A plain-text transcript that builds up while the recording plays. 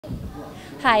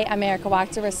Hi, I'm Erika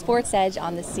Wachter with SportzEdge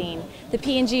on the Scene. The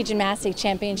P&G Gymnastics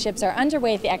Championships are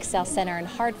underway at the XL Center in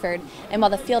Hartford, and while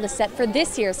the field is set for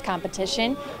this year's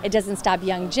competition, it doesn't stop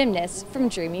young gymnasts from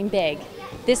dreaming big.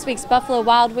 This week's Buffalo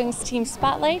Wild Wings Team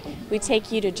Spotlight, we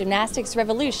take you to Gymnastics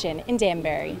Revolution in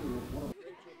Danbury.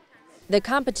 The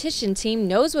competition team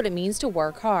knows what it means to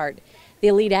work hard. The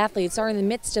elite athletes are in the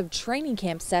midst of training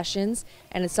camp sessions,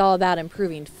 and it's all about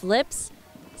improving flips,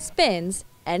 spins,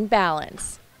 and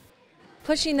balance.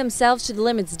 Pushing themselves to the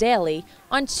limits daily,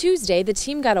 on Tuesday the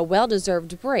team got a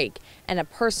well-deserved break and a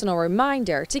personal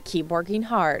reminder to keep working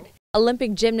hard.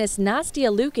 Olympic gymnast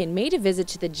Nastia Lukin made a visit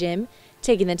to the gym,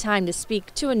 taking the time to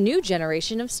speak to a new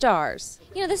generation of stars.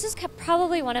 You know, this is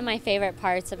probably one of my favorite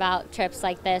parts about trips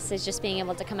like this, is just being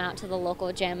able to come out to the local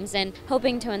gyms and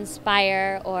hoping to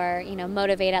inspire or,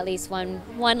 motivate at least one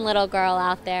little girl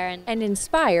out there. And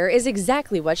inspire is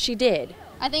exactly what she did.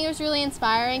 I think it was really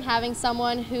inspiring having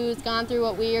someone who's gone through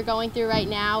what we are going through right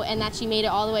now, and that she made it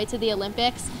all the way to the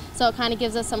Olympics. So it kind of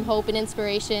gives us some hope and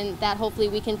inspiration that hopefully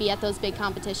we can be at those big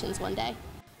competitions one day.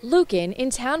 Lukin,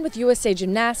 in town with USA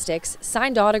Gymnastics,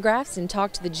 signed autographs and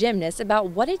talked to the gymnasts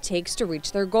about what it takes to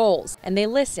reach their goals. And they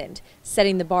listened,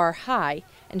 setting the bar high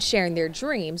and sharing their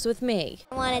dreams with me.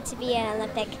 I wanted to be an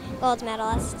Olympic gold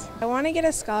medalist. I want to get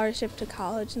a scholarship to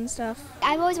college and stuff.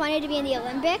 I've always wanted to be in the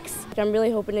Olympics. I'm really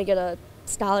hoping to get a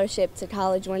scholarship to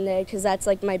college one day, because that's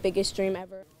like my biggest dream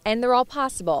ever. And they're all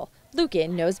possible.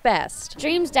 Lukin knows best.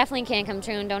 Dreams definitely can come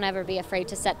true, and don't ever be afraid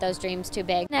to set those dreams too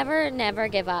big. Never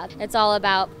give up. It's all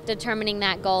about determining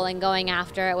that goal and going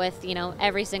after it with,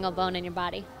 every single bone in your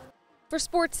body. For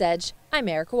SportzEdge, I'm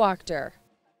Erika Wachter.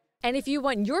 And if you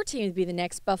want your team to be the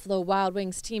next Buffalo Wild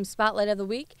Wings Team Spotlight of the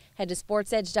Week, head to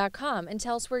sportsedge.com and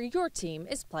tell us where your team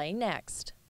is playing next.